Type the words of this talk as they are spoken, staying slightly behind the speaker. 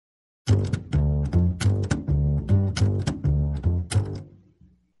Good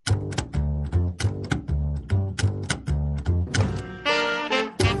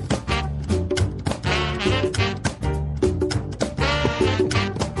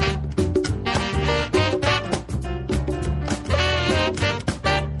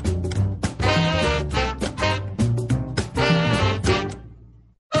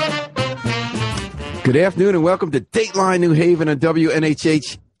afternoon and welcome to Dateline New Haven on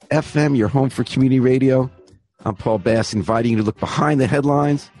WNHH FM, your home for community radio. I'm Paul Bass, inviting you to look behind the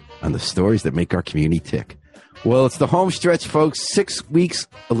headlines on the stories that make our community tick. Well, it's the home stretch, folks. 6 weeks,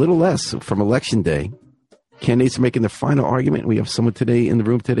 a little less, from Election Day. Candidates are making their final argument. We have someone today in the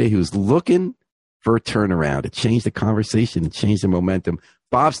room today who's looking for a turnaround, to change the conversation, to change the momentum.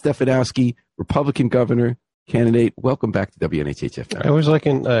 Bob Stefanowski, Republican governor, candidate, welcome back to WNHH FM.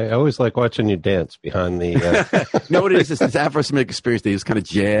 I always like watching you dance behind the. No, it is. It's Afro-Semitic experience. They use kind of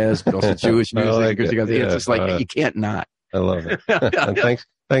jazz, but also Jewish music. Like it's just like you can't not. I love it. And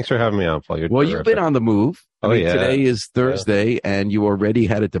thanks for having me on, Paul. You've been on the move. Yeah. Today is Thursday, and you already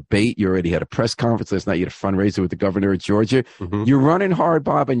had a debate. You already had a press conference last night. You had a fundraiser with the governor of Georgia. Mm-hmm. You're running hard,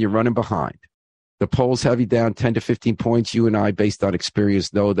 Bob, and you're running behind. The polls have you down 10 to 15 points. You and I, based on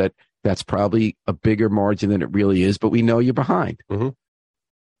experience, know that that's probably a bigger margin than it really is, but we know you're behind. Mm-hmm.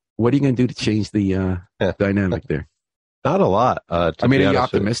 What are you going to do to change the dynamic there? Not a lot. Are you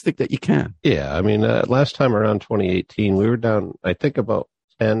optimistic that you can? Yeah. Last time around 2018, we were down, I think, about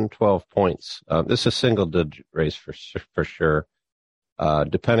 10, 12 points. This is a single-digit race for sure,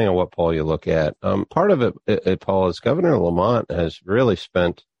 depending on what poll you look at. Part of it, Paul, is Governor Lamont has really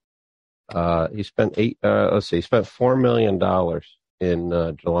spent, he spent $4 million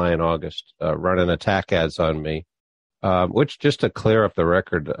in July and August, running attack ads on me, which, just to clear up the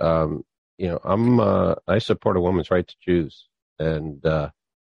record, I support a woman's right to choose, and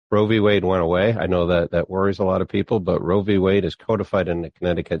Roe v. Wade went away. I know that worries a lot of people, but Roe v. Wade is codified into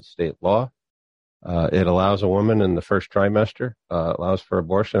Connecticut state law. It allows a woman in the first trimester, allows for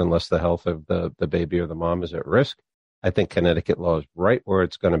abortion unless the health of the baby or the mom is at risk. I think Connecticut law is right where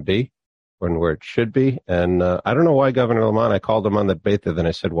it's going to be, and where it should be. And I don't know why Governor Lamont, I called him on the debate there, then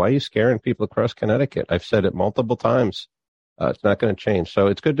I said, why are you scaring people across Connecticut? I've said it multiple times. It's not going to change. So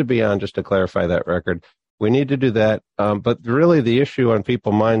it's good to be on, just to clarify that record. We need to do that. But really the issue on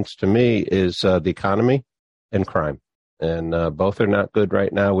people's minds to me is the economy and crime. And both are not good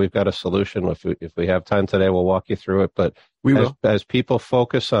right now. We've got a solution. If we have time today, we'll walk you through it. But as people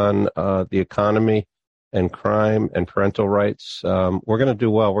focus on the economy and crime and parental rights, we're going to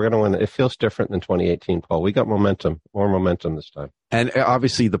do well. We're going to win. It feels different than 2018, Paul. We got momentum, more momentum this time. And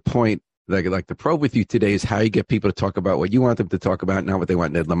obviously the point, like the probe with you today, is how you get people to talk about what you want them to talk about, not what they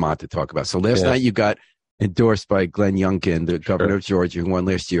want Ned Lamont to talk about. So last night you got endorsed by Glenn Youngkin, the governor of Georgia, who won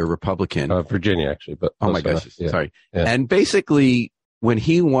last year, Republican. Virginia, actually. But oh, my gosh. Sorry. Yeah. And basically, when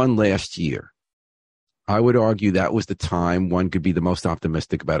he won last year, I would argue that was the time one could be the most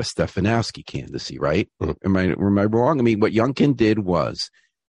optimistic about a Stefanowski candidacy, right? Mm-hmm. Am I wrong? What Youngkin did was,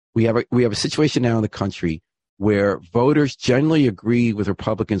 we have a situation now in the country where voters generally agree with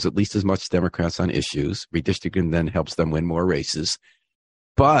Republicans at least as much as Democrats on issues. Redistricting then helps them win more races.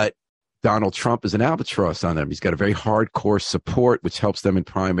 But Donald Trump is an albatross on them. He's got a very hardcore support, which helps them in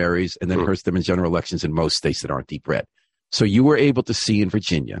primaries and then hurts them in general elections in most states that aren't deep red. So you were able to see in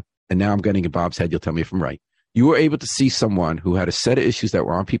Virginia, and now I'm getting in Bob's head, you'll tell me if I'm right. You were able to see someone who had a set of issues that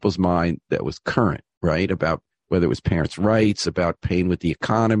were on people's mind that was current, right? About whether it was parents' rights, about pain with the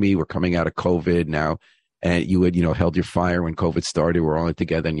economy. We're coming out of COVID now, and you had, held your fire when COVID started. We're all in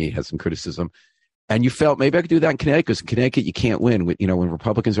together, and you had some criticism. And you felt maybe I could do that in Connecticut, because in Connecticut you can't win. When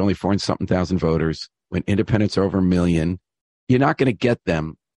Republicans are only 4-something thousand voters, when independents are over 1 million, you're not going to get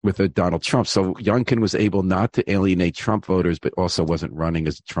them with a Donald Trump. So Youngkin was able not to alienate Trump voters, but also wasn't running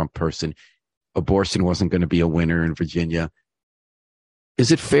as a Trump person. Abortion wasn't going to be a winner in Virginia.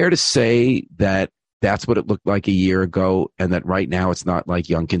 Is it fair to say that that's what it looked like a year ago, and that right now it's not like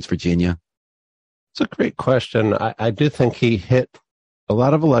Youngkin's Virginia? It's a great question. I do think he hit. A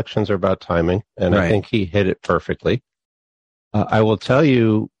lot of elections are about timing, and right. I think he hit it perfectly. I will tell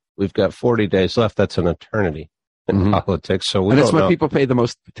you, we've got 40 days left. That's an eternity in politics. So that's what people pay the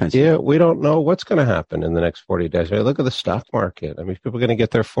most attention. Yeah, we don't know what's going to happen in the next 40 days. Look at the stock market. People are going to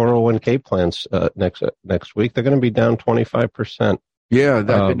get their 401k plans next week. They're going to be down 25%. Yeah, I've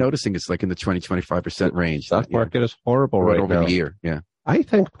been noticing it's like in the 20-25% range. Stock market is horrible right over now. The year. Yeah, I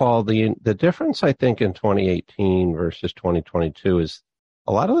think, Paul, the difference I think in 2018 versus 2022 is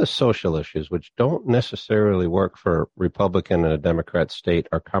a lot of the social issues, which don't necessarily work for a Republican and a Democrat state,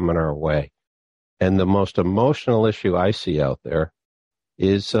 are coming our way. And the most emotional issue I see out there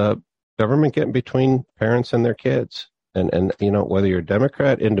is government getting between parents and their kids. And whether you're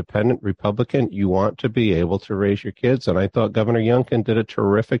Democrat, Independent, Republican, you want to be able to raise your kids. And I thought Governor Youngkin did a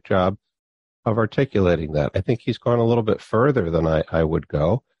terrific job of articulating that. I think he's gone a little bit further than I would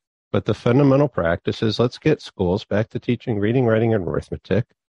go. But the fundamental practice is, let's get schools back to teaching reading, writing, and arithmetic.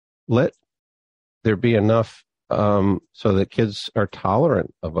 Let there be enough so that kids are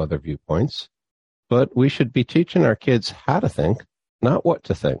tolerant of other viewpoints. But we should be teaching our kids how to think, not what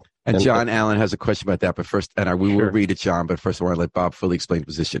to think. And John Allen has a question about that, but first, we will read it, John, but first I want to let Bob fully explain the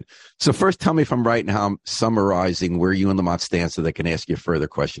position. So first, tell me if I'm right in how I'm summarizing where you and Lamont stand so they can ask you a further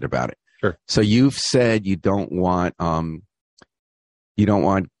question about it. Sure. So you've said you're not going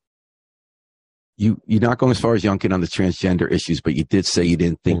as far as Youngkin on the transgender issues, but you did say you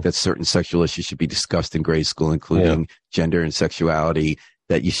didn't think that certain sexual issues should be discussed in grade school, including gender and sexuality,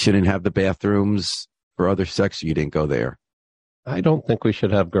 that you shouldn't have the bathrooms for other sex, or you didn't go there. I don't think we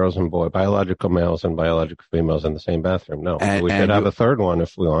should have girls and boys, biological males and biological females in the same bathroom. No, we should have a third one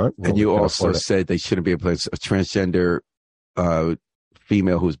if we want. And you also said they shouldn't be able to, a transgender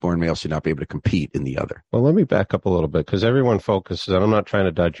female who's born male should not be able to compete in the other. Well, let me back up a little bit, because everyone focuses, and I'm not trying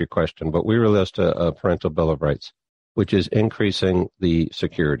to dodge your question, but we released a parental bill of rights, which is increasing the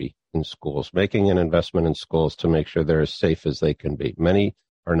security in schools, making an investment in schools to make sure they're as safe as they can be. Many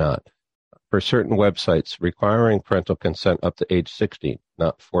are not. For certain websites, requiring parental consent up to age 16,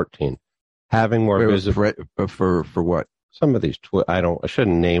 not 14. Having more visibility. For what? Some of these, I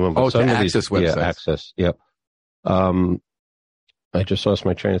shouldn't name them. But some of these websites. Yeah, access. Yep. I just lost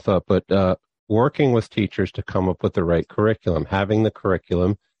my train of thought, but working with teachers to come up with the right curriculum, having the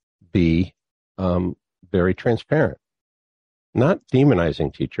curriculum be very transparent, not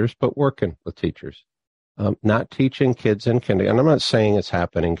demonizing teachers, but working with teachers. Not teaching kids in kindergarten. And I'm not saying it's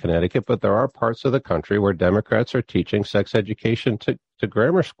happening in Connecticut, but there are parts of the country where Democrats are teaching sex education to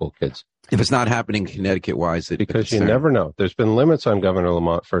grammar school kids. If it's not happening in Connecticut, why is it? Because you never know. There's been limits on Governor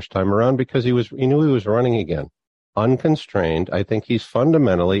Lamont first time around because he knew he was running again. Unconstrained. I think he's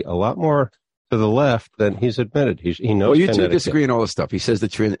fundamentally a lot more to the left than he's admitted. He knows. Well, you two disagree on all this stuff. He says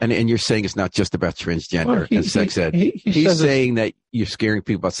and you're saying it's not just about transgender and sex ed. He's saying that you're scaring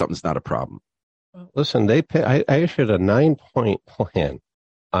people about something that's not a problem. Listen, I issued a 9-point plan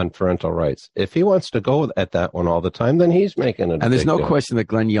on parental rights. If he wants to go at that one all the time, then he's making it. And there's no question that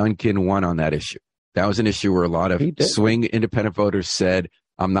Glenn Youngkin won on that issue. That was an issue where a lot of swing independent voters said,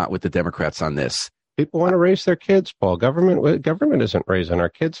 I'm not with the Democrats on this. People want to raise their kids, Paul. Government isn't raising our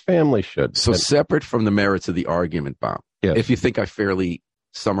kids. Families should. So separate from the merits of the argument, Bob, if you think I fairly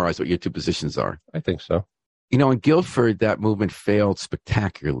summarized what your two positions are. I think so. In Guilford, that movement failed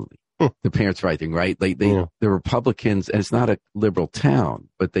spectacularly. The parents' right thing, right? The Republicans, and it's not a liberal town,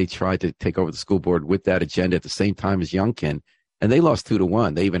 but they tried to take over the school board with that agenda at the same time as Youngkin, and they lost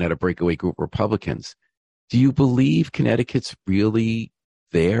 2-1. They even had a breakaway group of Republicans. Do you believe Connecticut's really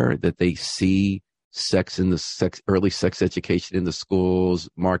there, that they see early sex education in the schools,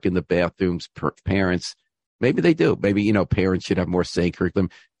 marking the bathrooms, parents? Maybe they do. Maybe, parents should have more say in curriculum.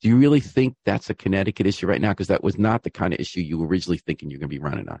 Do you really think that's a Connecticut issue right now? Because that was not the kind of issue you were originally thinking you're going to be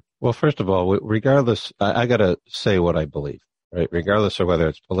running on. Well, first of all, regardless, I got to say what I believe, right? Regardless of whether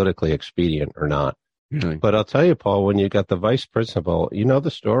it's politically expedient or not. Really? But I'll tell you, Paul, when you got the vice principal, you know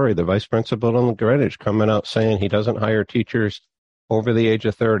the story, the vice principal in Greenwich coming out saying he doesn't hire teachers over the age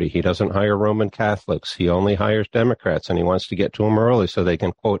of 30. He doesn't hire Roman Catholics. He only hires Democrats, and he wants to get to them early so they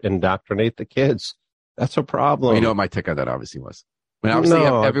can, quote, indoctrinate the kids. That's a problem. Well, my take on that obviously was.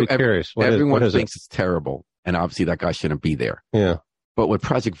 I'd be curious. Everyone thinks it's terrible, and obviously that guy shouldn't be there. Yeah. But what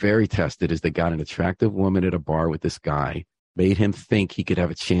Project Veritas did is they got an attractive woman at a bar with this guy, made him think he could have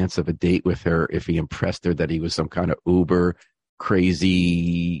a chance of a date with her if he impressed her that he was some kind of uber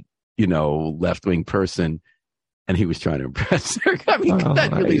crazy, left-wing person, and he was trying to impress her. I mean,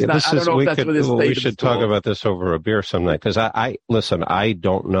 that really is not. I don't know if that's what this we should talk about this over a beer some night, because I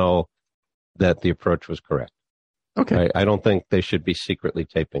don't know that the approach was correct. Okay. I don't think they should be secretly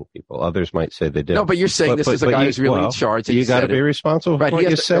taping people. Others might say they did. No, but you're saying this is a guy who's really in charge. You got to be responsible for what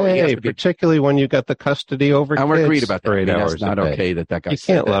you say, particularly when you got the custody over kids. And we're agreed about that. For 8 hours it's not okay that guy. You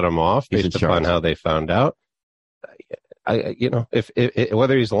can't let him off based upon how they found out. If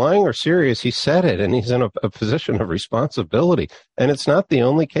whether he's lying or serious, he said it, and he's in a position of responsibility. And it's not the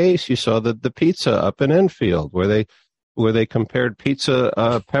only case. You saw the pizza up in Enfield where they compared pizza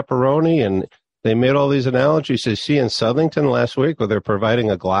pepperoni, and they made all these analogies. You see in Southington last week where they're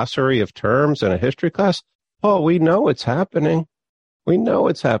providing a glossary of terms in a history class. Oh, we know it's happening. We know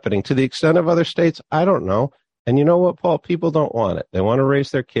it's happening. To the extent of other states, I don't know. And you know what, Paul? People don't want it. They want to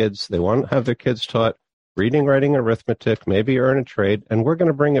raise their kids. They want to have their kids taught reading, writing, arithmetic, maybe earn a trade, and we're going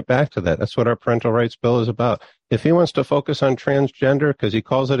to bring it back to that. That's what our parental rights bill is about. If he wants to focus on transgender because he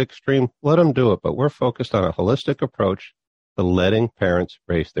calls it extreme, let him do it. But we're focused on a holistic approach to letting parents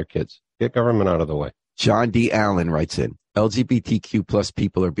raise their kids. Get government out of the way. John D. Allen writes in, LGBTQ plus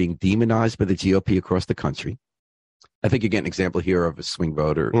people are being demonized by the GOP across the country. I think you get an example here of a swing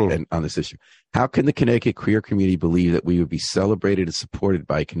voter on this issue. How can the Connecticut queer community believe that we would be celebrated and supported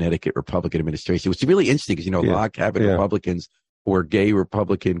by a Connecticut Republican administration? Which is really interesting because, log cabin Republicans or gay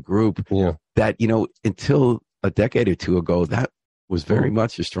Republican group that, until a decade or two ago, that was very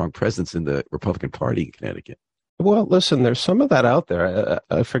much a strong presence in the Republican Party in Connecticut. Well, listen, there's some of that out there.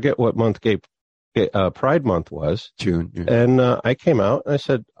 I forget what month Pride Month was. June. Yeah. And I came out and I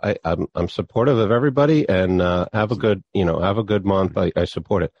said, I'm supportive of everybody and have a good month. I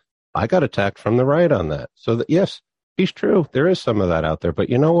support it. I got attacked from the right on that. So that, yes, he's true. There is some of that out there. But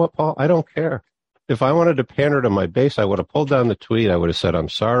you know what, Paul? I don't care. If I wanted to pander to my base, I would have pulled down the tweet. I would have said, I'm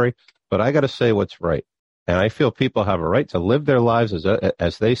sorry, but I got to say what's right. And I feel people have a right to live their lives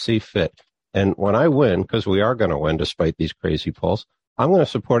as they see fit. And when I win, because we are going to win despite these crazy polls, I'm going to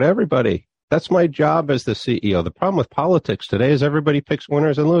support everybody. That's my job as the CEO. The problem with politics today is everybody picks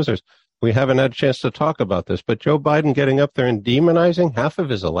winners and losers. We haven't had a chance to talk about this, but Joe Biden getting up there and demonizing half of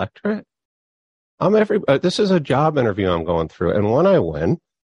his electorate. This is a job interview I'm going through. And when I win,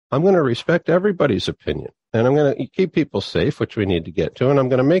 I'm going to respect everybody's opinion. And I'm going to keep people safe, which we need to get to. And I'm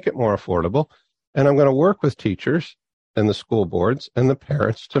going to make it more affordable. And I'm going to work with teachers and the school boards and the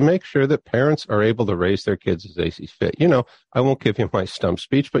parents to make sure that parents are able to raise their kids as they see fit. I won't give you my stump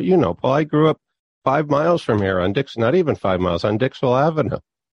speech, but Paul, I grew up 5 miles from here on not even 5 miles, on Dixville Avenue.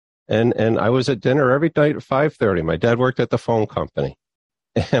 And I was at dinner every night at 5:30. My dad worked at the phone company.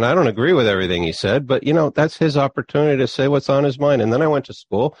 And I don't agree with everything he said, but, that's his opportunity to say what's on his mind. And then I went to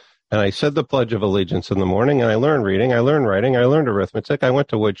school and I said the Pledge of Allegiance in the morning and I learned reading, I learned writing, I learned arithmetic. I went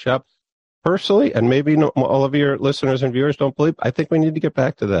to woodshop. Personally, and maybe all of your listeners and viewers don't believe, I think we need to get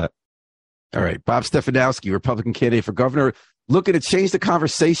back to that. All right. Bob Stefanowski, Republican candidate for governor, looking to change the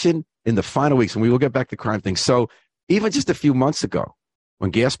conversation in the final weeks, and we will get back to crime things. So even just a few months ago,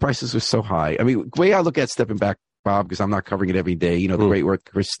 when gas prices were so high, the way I look at stepping back, Bob, because I'm not covering it every day, the great work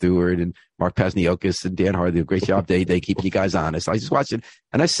Chris Stewart and Mark Pasniokis and Dan Hardy do a great job. They keep you guys honest. I just watch it,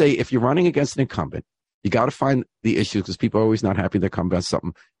 and I say, if you're running against an incumbent, you got to find the issues because people are always not happy they come about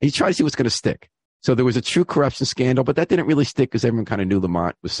something. And you try to see what's going to stick. So there was a true corruption scandal, but that didn't really stick because everyone kind of knew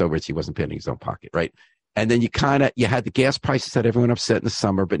Lamont was so rich he wasn't paying his own pocket, right? And then you had the gas prices that everyone upset in the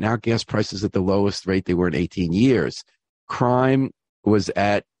summer, but now gas prices at the lowest rate they were in 18 years. Crime was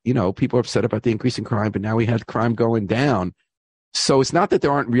at, people are upset about the increase in crime, but now we had crime going down. So it's not that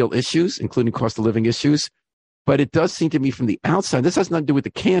there aren't real issues, including cost of living issues. But it does seem to me from the outside, this has nothing to do with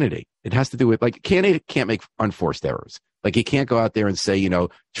the candidate. It has to do with, a candidate can't make unforced errors. He can't go out there and say,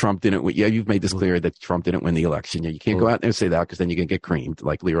 Trump didn't win. Yeah, you've made this clear that Trump didn't win the election. Yeah, you can't go out there and say that because then you're going to get creamed.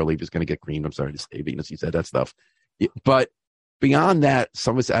 Like Leora Leave is going to get creamed. I'm sorry to say, Venus, you said that stuff. But beyond that,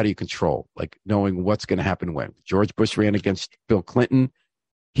 some of it's out of your control, knowing what's going to happen when. George Bush ran against Bill Clinton.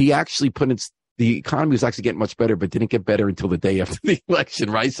 He actually the economy was actually getting much better, but didn't get better until the day after the election,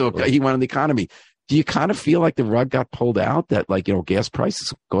 right? So he won on the economy. Do you kind of feel like the rug got pulled out that gas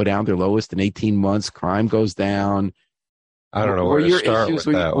prices go down their lowest in 18 months, crime goes down? I don't know where to start with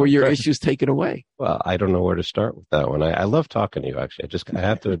that one. Were your issues taken away? Well, I don't know where to start with that one. I love talking to you, actually. I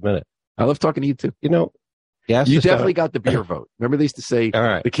have to admit it. I love talking to you, too. Gas you definitely got the beer vote. Remember they used to say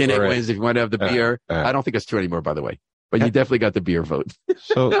the candidate wins if you want to have the beer? Right. I don't think that's true anymore, by the way. But you definitely got the beer vote.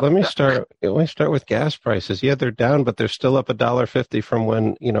 So let me start with gas prices. Yeah, they're down, but they're still up $1.50 from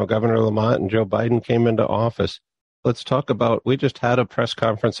when, Governor Lamont and Joe Biden came into office. Let's talk about, we just had a press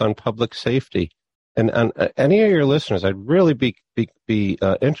conference on public safety. And any of your listeners, I'd really be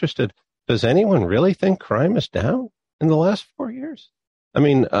interested. Does anyone really think crime is down in the last 4 years?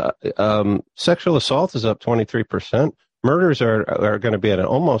 Sexual assault is up 23%. Murders are going to be at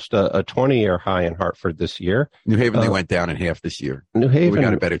almost a 20-year high in Hartford this year. New Haven, they went down in half this year. New Haven. We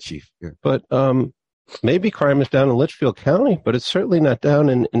got a better chief. Yeah. But maybe crime is down in Litchfield County, but it's certainly not down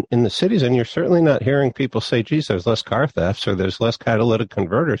in the cities. And you're certainly not hearing people say, geez, there's less car thefts or there's less catalytic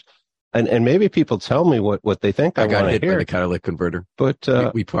converters. And maybe people tell me what they think I want to hear. I got hit by the catalytic converter.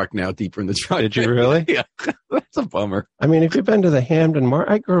 But we parked now deeper in the driveway. Did you really? Yeah, that's a bummer. If you've been to the Hamden Mart,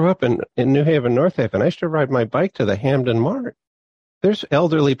 I grew up in New Haven, North Haven. I used to ride my bike to the Hamden Mart. There's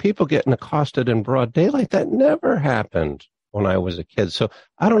elderly people getting accosted in broad daylight. That never happened when I was a kid. So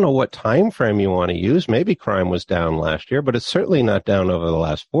I don't know what time frame you want to use. Maybe crime was down last year, but it's certainly not down over the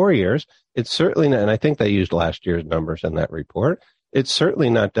last 4 years. It's certainly not, and I think they used last year's numbers in that report. It's certainly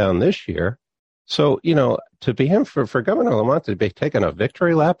not down this year. So, to be him for Governor Lamont to be taking a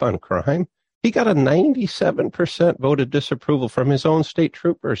victory lap on crime, he got a 97% voted disapproval from his own state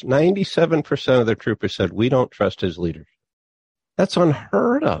troopers. 97% of the troopers said, we don't trust his leadership. That's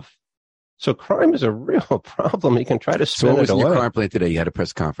unheard of. So crime is a real problem. He can try to spin it away. So what was your crime plan today? You had a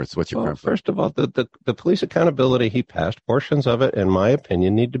press conference. What's your crime plan? First of all, the police accountability he passed, portions of it, in my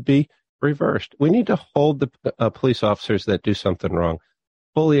opinion, need to be reversed. We need to hold the police officers that do something wrong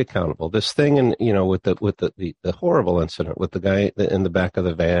fully accountable. This thing, with the horrible incident with the guy in the back of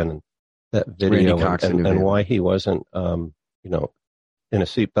the van and that video and why he wasn't, in a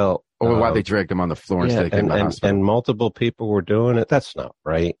seatbelt. Or why they dragged him on the floor instead of getting to the hospital. And multiple people were doing it. That's not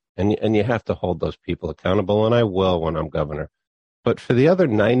right. And you have to hold those people accountable, and I will when I'm governor. But for the other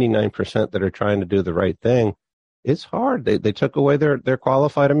 99% that are trying to do the right thing, it's hard. They took away their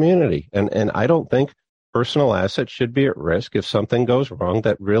qualified immunity. And I don't think personal assets should be at risk if something goes wrong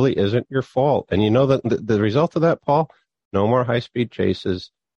that really isn't your fault. And the result of that, Paul, no more high-speed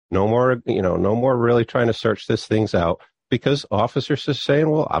chases, no more really trying to search these things out, because officers are saying,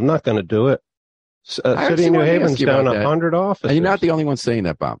 well, I'm not going to do it. City of New Haven's down 100 officers. And you're not the only one saying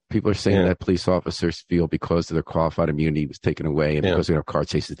that, Bob. People are saying that police officers feel because of their qualified immunity was taken away and because we have car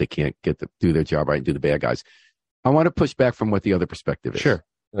chases, they can't get to do their job right and do the bad guys. I want to push back from what the other perspective is. Sure.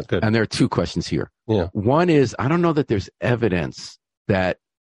 That's good. And there are two questions here. Yeah. One is, I don't know that there's evidence that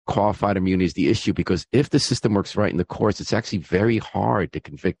qualified immunity is the issue, because if the system works right in the courts, it's actually very hard to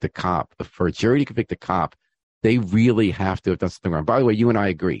convict a cop. For a jury to convict a cop, they really have to have done something wrong. By the way, you and I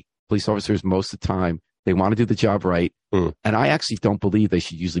agree. Police officers, most of the time, they want to do the job right. And I actually don't believe they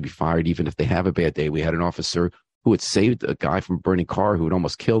should usually be fired, even if they have a bad day. We had an officer who had saved a guy from a burning car who had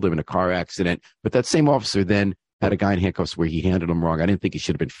almost killed him in a car accident. But that same officer then had a guy in handcuffs where he handled him wrong. I didn't think he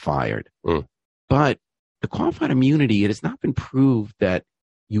should have been fired. But the qualified immunity, it has not been proved that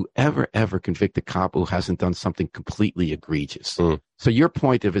you ever convict a cop who hasn't done something completely egregious. So your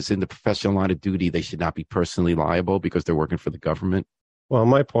point, if it's in the professional line of duty, they should not be personally liable because they're working for the government? Well,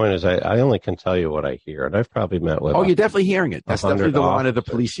 my point is I only can tell you what I hear, and I've probably met with... Oh, you're definitely hearing it. That's definitely the line of the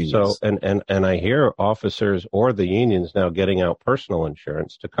police unions. So, and I hear officers or the unions now getting out personal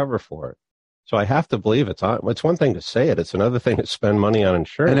insurance to cover for it. So I have to believe it's one thing to say it. It's another thing to spend money on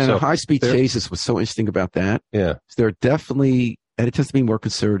insurance. And then high-speed chases, what's so interesting about that, is there are definitely, and it tends to be more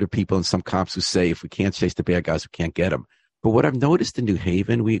conservative people and some cops who say, if we can't chase the bad guys, we can't get them. But what I've noticed in New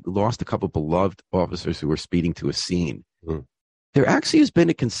Haven, we lost a couple of beloved officers who were speeding to a scene. There actually has been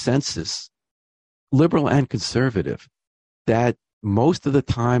a consensus, liberal and conservative, that most of the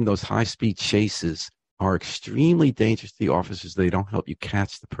time those high-speed chases are extremely dangerous to the officers. They don't help you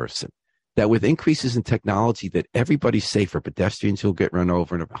catch the person. That with increases in technology, that everybody's safer. Pedestrians who'll get run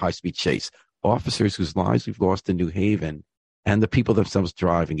over in a high-speed chase, officers whose lives we've lost in New Haven, and the people themselves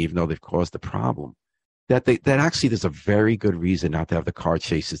driving, even though they've caused the problem. That actually there's a very good reason not to have the car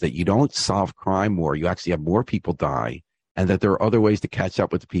chases, that you don't solve crime more. You actually have more people die. And that there are other ways to catch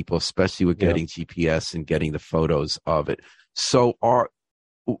up with the people, especially with getting GPS and getting the photos of it. So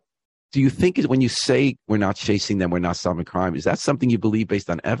do you think when you say we're not chasing them, we're not solving crime, is that something you believe based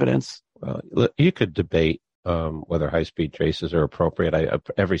on evidence? Well, you could debate whether high-speed chases are appropriate.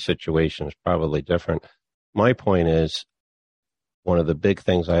 Every situation is probably different. My point is, one of the big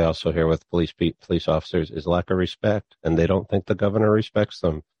things I also hear with police officers is lack of respect, and they don't think the governor respects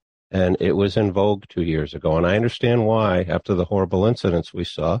them. And it was in vogue 2 years ago. And I understand why, after the horrible incidents we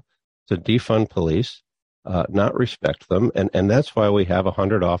saw, to defund police, not respect them. And that's why we have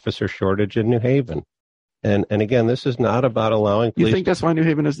 100 officer shortage in New Haven. And again, this is not about allowing police. You think that's why New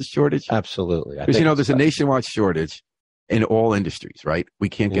Haven has the shortage? Absolutely. Because, there's a nationwide shortage in all industries, right? We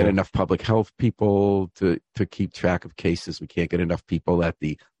can't get enough public health people to keep track of cases. We can't get enough people at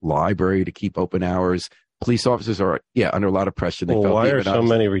the library to keep open hours. Police officers are, under a lot of pressure. Why are so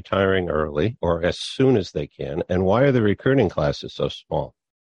many retiring early or as soon as they can? And why are the recruiting classes so small?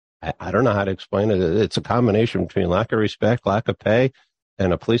 I don't know how to explain it. It's a combination between lack of respect, lack of pay,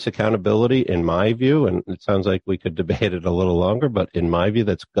 and a police accountability, in my view. And it sounds like we could debate it a little longer, but in my view,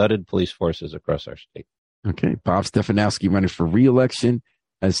 that's gutted police forces across our state. Okay. Bob Stefanowski running for re-election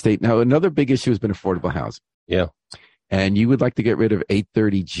as state. Now, another big issue has been affordable housing. Yeah. And you would like to get rid of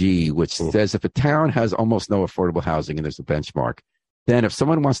 830G, which says if a town has almost no affordable housing, and there's a benchmark, then if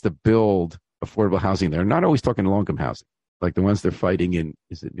someone wants to build affordable housing, they're not always talking low-income housing, like the ones they're fighting in,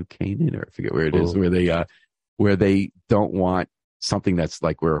 is it New Canaan, or I forget where it is, where they don't want something that's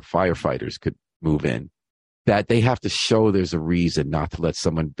like where firefighters could move in, that they have to show there's a reason not to let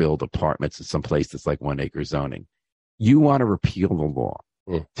someone build apartments in some place that's like 1 acre zoning. You want to repeal the law.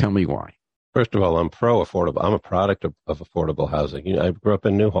 Tell me why. First of all, I'm pro-affordable. I'm a product of affordable housing. You know, I grew up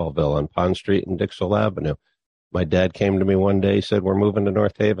in Newhallville on Pond Street and Dixell Avenue. My dad came to me one day, said, we're moving to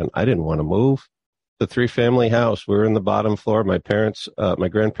North Haven. I didn't want to move. The 3-family house, we were in the bottom floor. My grandparents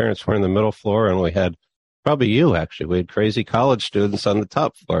were in the middle floor, and we had, probably you actually, we had crazy college students on the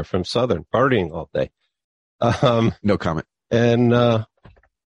top floor from Southern partying all day. No comment. And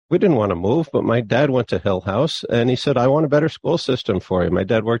we didn't want to move, but my dad went to Hill House, and he said, I want a better school system for you. My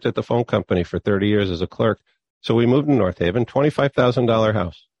dad worked at the phone company for 30 years as a clerk. So we moved to North Haven, $25,000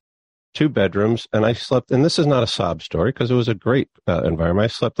 house, 2 bedrooms, and I slept, and this is not a sob story because it was a great environment. I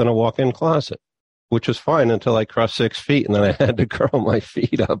slept in a walk-in closet, which was fine until I crossed 6 feet, and then I had to curl my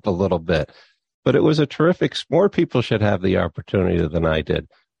feet up a little bit. But it was a terrific, more people should have the opportunity than I did.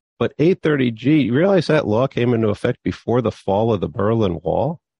 But 830G, you realize that law came into effect before the fall of the Berlin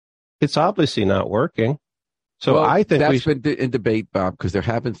Wall? It's obviously not working. So well, I think that's been in debate, Bob, because there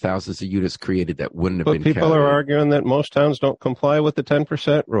have been thousands of units created that wouldn't have been. But people are arguing that most towns don't comply with the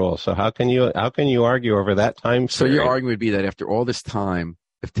 10% rule. So how can you argue over that time period? So your argument would be that after all this time,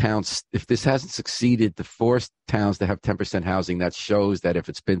 if this hasn't succeeded to force towns to have 10% housing, that shows that if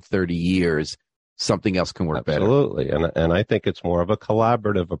it's been 30 years, something else can work better. Absolutely. And I think it's more of a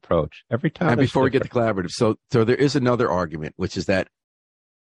collaborative approach. Every time. And before we get to collaborative, so there is another argument, which is that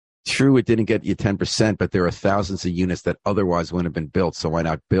true, it didn't get you 10%, but there are thousands of units that otherwise wouldn't have been built. So why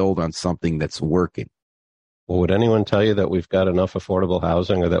not build on something that's working? Well, would anyone tell you that we've got enough affordable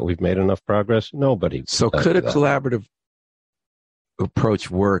housing or that we've made enough progress? Nobody. So could a collaborative approach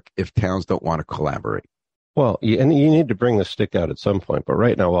work if towns don't want to collaborate? Well, and you need to bring the stick out at some point. But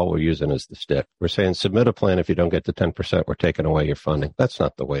right now, all we're using is the stick. We're saying submit a plan. If you don't get to 10%, we're taking away your funding. That's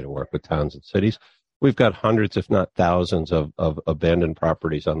not the way to work with towns and cities. We've got hundreds, if not thousands, of abandoned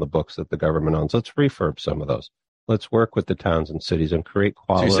properties on the books that the government owns. Let's refurb some of those. Let's work with the towns and cities and create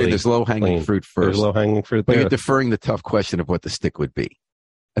quality. So you're saying there's low-hanging fruit first. There's low-hanging fruit but there. You're deferring the tough question of what the stick would be.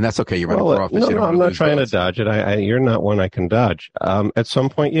 And that's okay. You're running for office. No, I'm not trying to dodge it. You're not one I can dodge. At some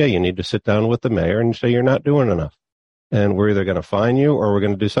point, yeah, you need to sit down with the mayor and say you're not doing enough. And we're either going to fine you or we're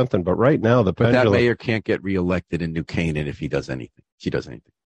going to do something. But right now, but that mayor can't get reelected in New Canaan if he does anything. She does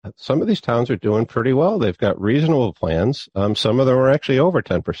anything. Some of these towns are doing pretty well. They've got reasonable plans. Some of them are actually over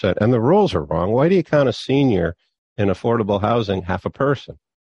 10%. And the rules are wrong. Why do you count a senior in affordable housing half a person?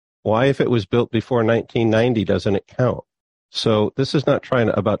 Why, if it was built before 1990, doesn't it count? So this is not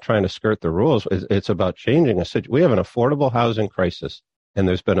about trying to skirt the rules. It's about changing a situation. We have an affordable housing crisis, and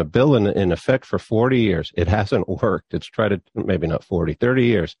there's been a bill in effect for 40 years. It hasn't worked. It's tried to, maybe not 40, 30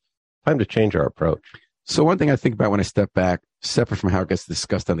 years. Time to change our approach. So one thing I think about when I step back, separate from how it gets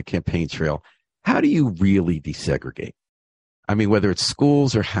discussed on the campaign trail, how do you really desegregate? I mean, whether it's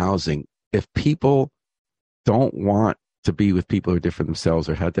schools or housing, if people don't want to be with people who are different themselves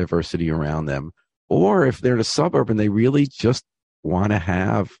or have diversity around them, or if they're in a suburb and they really just want to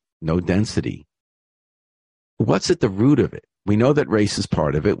have no density, what's at the root of it? We know that race is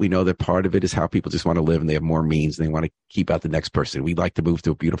part of it. We know that part of it is how people just want to live and they have more means and they want to keep out the next person. We'd like to move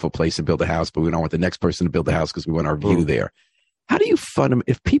to a beautiful place and build a house, but we don't want the next person to build a house because we want our view there. How do you fund them?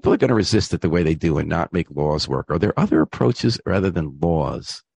 If people are going to resist it the way they do and not make laws work, are there other approaches rather than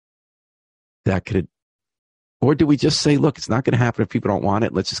laws that could, or do we just say, look, it's not going to happen if people don't want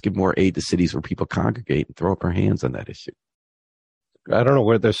it. Let's just give more aid to cities where people congregate and throw up our hands on that issue. I don't know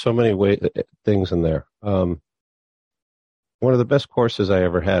where there's so many things in there. One of the best courses I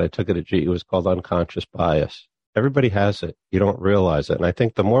ever had, I took it at GE, was called Unconscious Bias. Everybody has it. You don't realize it. And I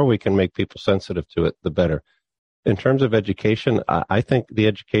think the more we can make people sensitive to it, the better. In terms of education, I think the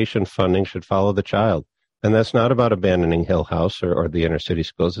education funding should follow the child. And that's not about abandoning Hill House or the inner city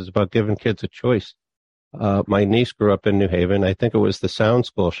schools. It's about giving kids a choice. My niece grew up in New Haven. I think it was the Sound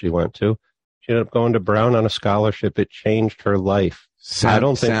School she went to. She ended up going to Brown on a scholarship. It changed her life.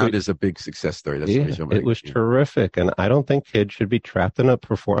 Sound is a big success story. That's it was terrific. And I don't think kids should be trapped in a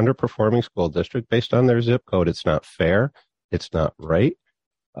underperforming school district based on their zip code. It's not fair. It's not right.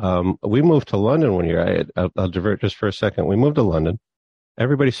 We moved to London one year. I'll divert just for a second. We moved to London.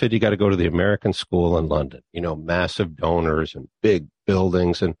 Everybody said you got to go to the American school in London, massive donors and big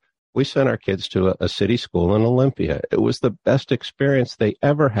buildings. And we sent our kids to a city school in Olympia. It was the best experience they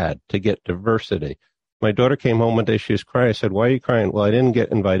ever had to get diversity. My daughter came home one day. She was crying. I said, "Why are you crying?" "Well, I didn't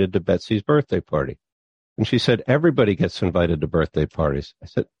get invited to Betsy's birthday party." And she said, "Everybody gets invited to birthday parties." I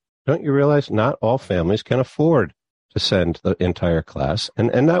said, "Don't you realize not all families can afford to send the entire class?" And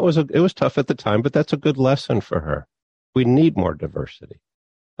that it was tough at the time, but that's a good lesson for her. We need more diversity.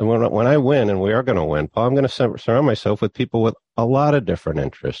 And when I win, and we are going to win, Paul, I'm going to surround myself with people with a lot of different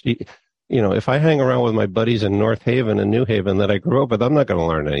interests. If I hang around with my buddies in North Haven and New Haven that I grew up with, I'm not going to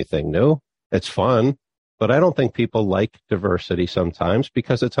learn anything new. It's fun, but I don't think people like diversity sometimes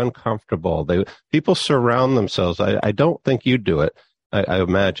because it's uncomfortable. People surround themselves. I don't think you do it, I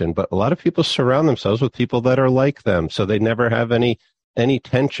imagine, but a lot of people surround themselves with people that are like them, so they never have any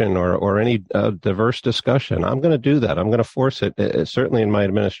tension or any diverse discussion. I'm going to do that. I'm going to force it, certainly in my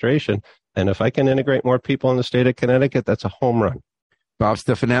administration. And if I can integrate more people in the state of Connecticut, that's a home run. Bob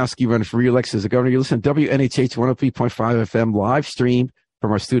Stefanowski running for re-election as the governor. You listen to WNHH 103.5 FM live stream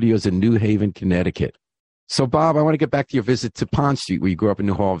from our studios in New Haven, Connecticut. So, Bob, I want to get back to your visit to Pond Street, where you grew up in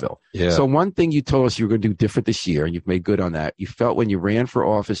New Hallville. Yeah. So one thing you told us you were going to do different this year, and you've made good on that, you felt when you ran for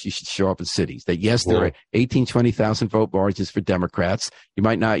office, you should show up in cities. That, yes, there are 18, 20,000 vote margins for Democrats. You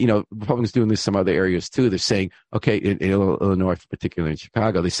might not, Republicans doing this in some other areas, too. They're saying, okay, in Illinois, particularly in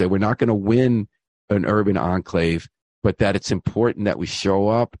Chicago, they say we're not going to win an urban enclave, but that it's important that we show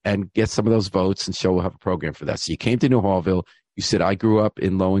up and get some of those votes and show we'll have a program for that. So you came to New Hallville. You said, I grew up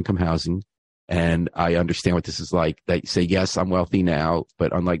in low-income housing, and I understand what this is like. That you say, yes, I'm wealthy now,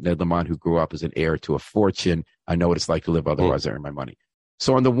 but unlike Ned Lamont, who grew up as an heir to a fortune, I know what it's like to live otherwise. I earn my money.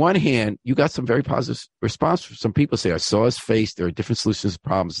 So on the one hand, you got some very positive response from some people. Say, I saw his face. There are different solutions to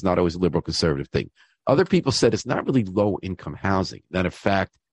problems. It's not always a liberal conservative thing. Other people said it's not really low-income housing. That, in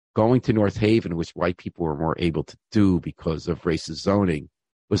fact, going to North Haven, which white people were more able to do because of racist zoning,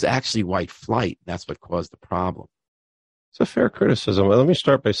 was actually white flight. That's what caused the problem. It's a fair criticism. Well, let me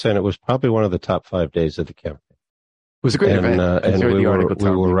start by saying it was probably one of the top 5 days of the campaign. It was a great event. And we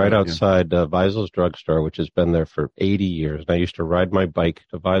were right outside Weisel's drugstore, which has been there for 80 years. And I used to ride my bike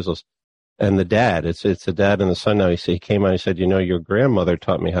to Weisel's. And the dad, it's the dad and the son now, he came out and he said, your grandmother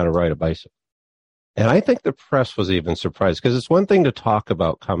taught me how to ride a bicycle. And I think the press was even surprised, because it's one thing to talk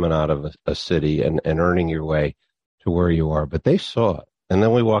about coming out of a city and earning your way to where you are, but they saw it. And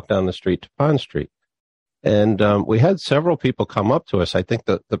then we walked down the street to Pond Street. And we had several people come up to us. I think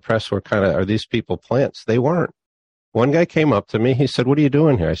the press were are these people plants? They weren't. One guy came up to me. He said, what are you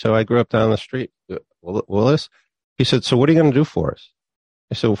doing here? I said, I grew up down the street. Willis? He said, so what are you going to do for us?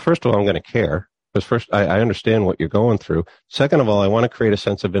 I said, well, first of all, I'm going to care. Because first, I understand what you're going through. Second of all, I want to create a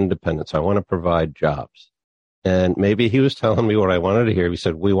sense of independence. I want to provide jobs. And maybe he was telling me what I wanted to hear. He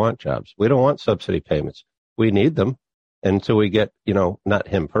said, we want jobs. We don't want subsidy payments. We need them until we get, not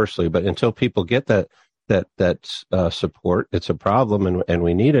him personally, but until people get that support. It's a problem, and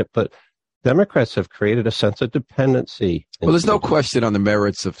we need it. But Democrats have created a sense of dependency. Well, there's no question on the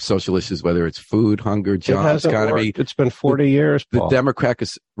merits of social issues, whether it's food, hunger, jobs, economy. It's been 40 years, Paul. The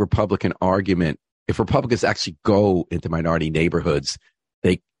Democrat-Republican argument, if Republicans actually go into minority neighborhoods,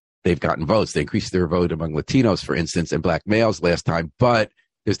 they've gotten votes. They increased their vote among Latinos, for instance, and black males last time. But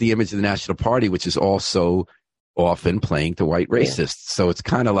there's the image of the National Party, which is also often playing to white racists. Yeah. So it's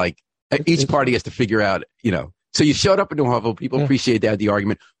kind of like each party has to figure out, So you showed up in New Hallville. People appreciate that, the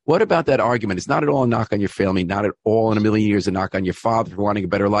argument. What about that argument? It's not at all a knock on your family, not at all in a million years a knock on your father for wanting a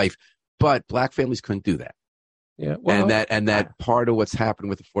better life. But black families couldn't do that. Yeah, well, and that part of what's happened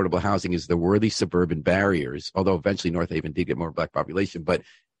with affordable housing is there were these suburban barriers, although eventually North Haven did get more black population. But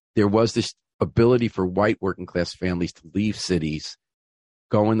there was this ability for white working class families to leave cities,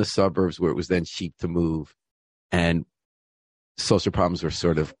 go in the suburbs where it was then cheap to move, and social problems were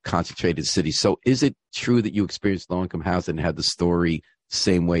sort of concentrated in cities. So is it true that you experienced low-income housing and had the story the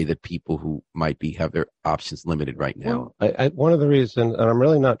same way that people who might have their options limited right now? Well, one of the reasons, and I'm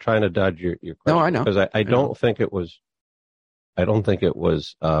really not trying to dodge your question. No, I know. Because I don't think it was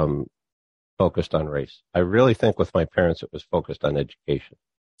focused on race. I really think with my parents, it was focused on education.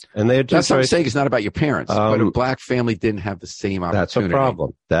 And they had That's what I'm saying. It's not about your parents, but a black family didn't have the same opportunity. That's a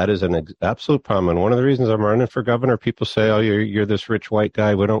problem. That is an absolute problem. And one of the reasons I'm running for governor, people say, oh, you're this rich white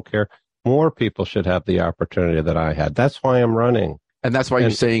guy. We don't care. More people should have the opportunity that I had. That's why I'm running. And that's why you're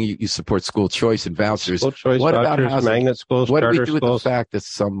saying you support school choice and vouchers. School choice, what vouchers, about housing? Magnet schools, what charter do we do schools? with the fact that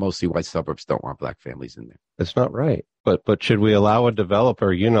some mostly white suburbs don't want black families in there? It's not right. But should we allow a developer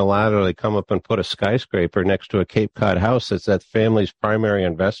unilaterally come up and put a skyscraper next to a Cape Cod house that's that family's primary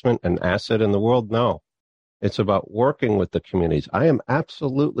investment and asset in the world? No. It's about working with the communities. I am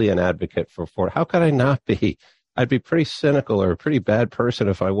absolutely an advocate for it. How could I not be? I'd be pretty cynical or a pretty bad person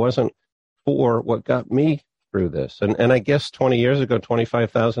if I wasn't for what got me through this. And I guess 20 years ago,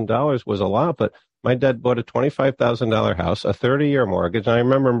 $25,000 was a lot, but my dad bought a $25,000 house, a 30-year mortgage. And I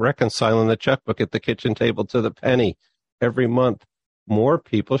remember him reconciling the checkbook at the kitchen table to the penny every month. More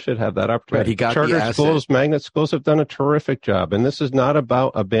people should have that opportunity. Right, he got Charter the schools, magnet schools have done a terrific job. And this is not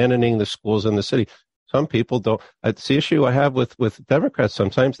about abandoning the schools in the city. Some people don't. It's the issue I have with Democrats.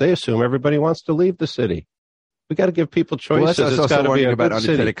 Sometimes they assume everybody wants to leave the city. We got to give people choices. Well, that's also warning about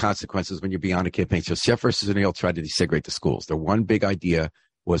unintended city. Consequences when you're beyond a campaign. So Chef versus O'Neill tried to desegregate the schools. Their one big idea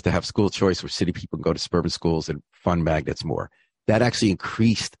was to have school choice where city people can go to suburban schools and fund magnets more. That actually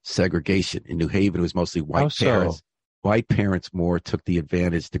increased segregation. In New Haven, it was mostly white parents. So? White parents more took the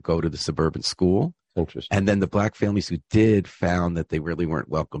advantage to go to the suburban school. Interesting. And then the black families who did found that they really weren't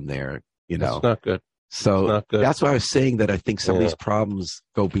welcome there, you know. That's not good. So that's why I was saying that I think some of these problems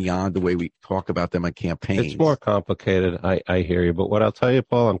go beyond the way we talk about them on campaigns. It's more complicated. I hear you. But what I'll tell you,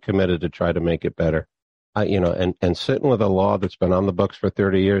 Paul, I'm committed to try to make it better. And sitting with a law that's been on the books for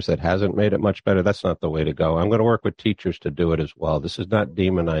 30 years that hasn't made it much better, that's not the way to go. I'm going to work with teachers to do it as well. This is not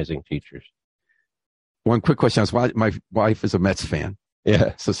demonizing teachers. One quick question. My wife is a Mets fan.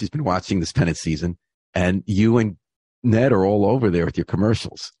 Yeah. So she's been watching this pennant season. And you and Ned are all over there with your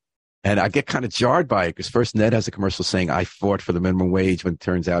commercials. And I get kind of jarred by it because first Ned has a commercial saying, I fought for the minimum wage, when it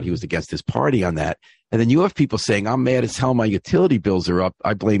turns out he was against his party on that. And then you have people saying, I'm mad as hell, my utility bills are up,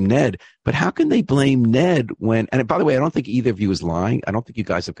 I blame Ned. But how can they blame Ned when, and by the way, I don't think either of you is lying. I don't think you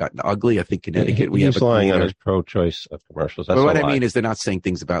guys have gotten ugly. I think Connecticut, he's lying on his pro-choice commercials. That's but what I mean is they're not saying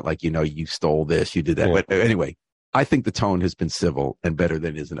things about like, you stole this, you did that. Yeah. But anyway, I think the tone has been civil and better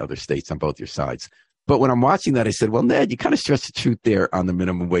than it is in other states on both your sides. But when I'm watching that, I said, well, Ned, you kind of stretched the truth there on the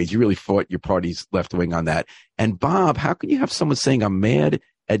minimum wage. You really fought your party's left wing on that. And Bob, how can you have someone saying I'm mad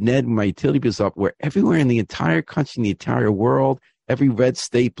at Ned when my utility bill's up, where everywhere in the entire country, in the entire world, every red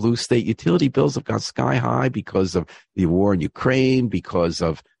state, blue state, utility bills have gone sky high because of the war in Ukraine, because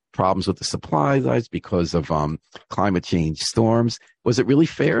of problems with the supply lines, because of climate change storms. Was it really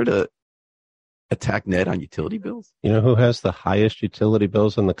fair to attack Ned on utility bills? You know who has the highest utility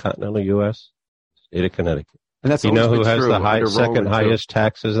bills in the continental U.S.? State of Connecticut. And that's who has the second highest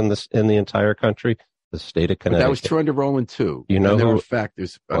taxes in the entire country? The state of Connecticut. But that was true under Rowland too. You know who? In fact,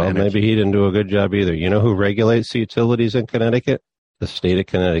 maybe he didn't do a good job either. You know who regulates the utilities in Connecticut? The state of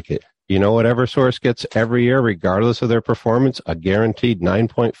Connecticut. You know what Eversource gets every year, regardless of their performance? A guaranteed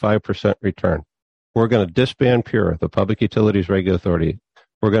 9.5% return. We're going to disband PURA, the Public Utilities Regulatory Authority.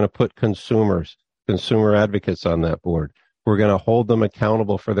 We're going to put consumer advocates on that board. We're going to hold them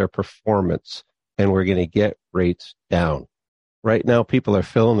accountable for their performance. And we're going to get rates down. Right now, people are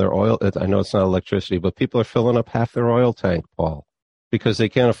filling their oil. I know it's not electricity, but people are filling up half their oil tank, Paul, because they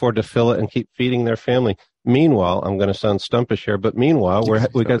can't afford to fill it and keep feeding their family. Meanwhile, I'm going to sound stumpish here, but meanwhile,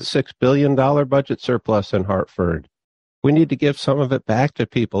 we got $6 billion budget surplus in Hartford. We need to give some of it back to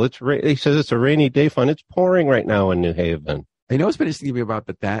people. He says it's a rainy day fund. It's pouring right now in New Haven. You know what's been interesting to me about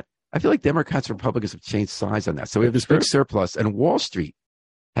that? I feel like Democrats and Republicans have changed sides on that. So we have this big surplus, and Wall Street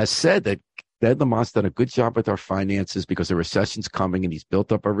has said that Ned Lamont's done a good job with our finances because the recession's coming and he's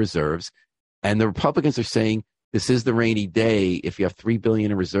built up our reserves. And the Republicans are saying this is the rainy day. If you have $3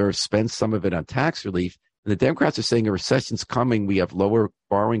 billion in reserves, spend some of it on tax relief. And the Democrats are saying a recession's coming. We have lower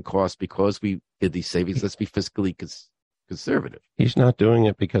borrowing costs because we did these savings. Let's be fiscally conservative. He's not doing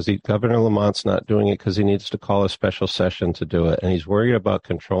it because Governor Lamont's not doing it because he needs to call a special session to do it. And he's worried about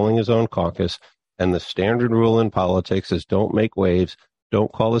controlling his own caucus. And the standard rule in politics is don't make waves.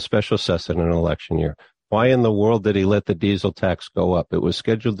 Don't call a special session in an election year. Why in the world did he let the diesel tax go up? It was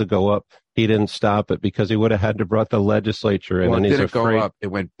scheduled to go up. He didn't stop it because he would have had to brought the legislature in. Well, and he's didn't afraid. Go up. It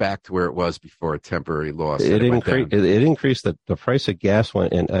went back to where it was before a temporary loss. It increased the price of gas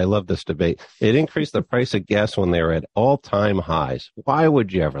and I love this debate. It increased the price of gas when they were at all-time highs. Why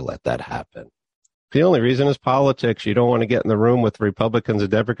would you ever let that happen? The only reason is politics. You don't want to get in the room with Republicans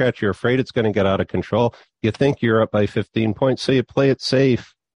and Democrats. You're afraid it's going to get out of control. You think you're up by 15 points, so you play it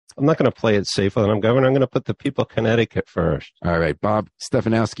safe. I'm not going to play it safe when I'm governor. I'm going to put the people of Connecticut first. All right, Bob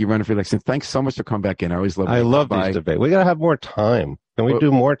Stefanowski, running for election. Thanks so much for coming back in. I always love these debates. We got to have more time. Can we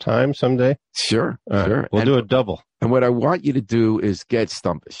do more time someday? Sure. We'll do a double. And what I want you to do is get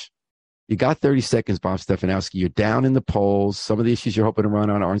stumpish. You got 30 seconds, Bob Stefanowski. You're down in the polls. Some of the issues you're hoping to run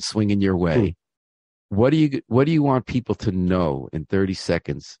on aren't swinging your way. What do you want people to know in 30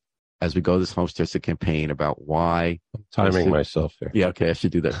 seconds as we go this home stretch of campaign about why? I'm timing myself here. Yeah, okay, I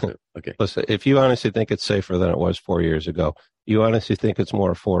should do that too. Okay. Listen, if you honestly think it's safer than it was 4 years ago, you honestly think it's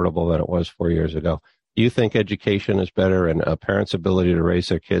more affordable than it was 4 years ago, you think education is better and a parent's ability to raise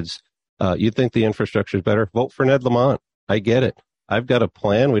their kids, you think the infrastructure is better, vote for Ned Lamont. I get it. I've got a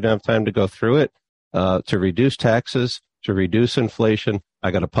plan. We don't have time to go through it, to reduce taxes, to reduce inflation. I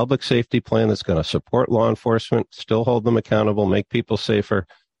got a public safety plan that's going to support law enforcement, still hold them accountable, make people safer.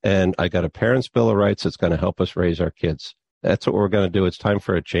 And I got a parent's bill of rights that's going to help us raise our kids. That's what we're going to do. It's time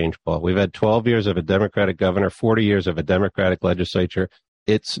for a change, Paul. We've had 12 years of a Democratic governor, 40 years of a Democratic legislature.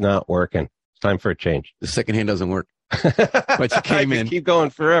 It's not working. It's time for a change. The second hand doesn't work. But you came in. Keep going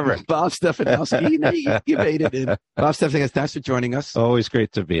forever. Bob Stefanowski, you made it in. Bob Stefanowski, thanks for joining us. Always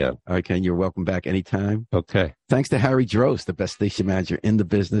great to be on. Okay, you're welcome back anytime. Okay. Thanks to Harry Drost, the best station manager in the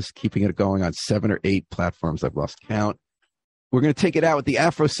business, keeping it going on 7 or 8 platforms. I've lost count. We're going to take it out with the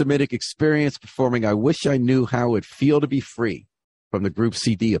Afro-Semitic Experience performing I Wish I Knew How It Would Feel to Be Free from the group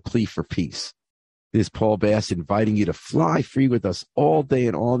CD, A Plea for Peace. This is Paul Bass inviting you to fly free with us all day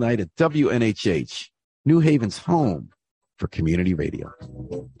and all night at WNHH, New Haven's home for community radio.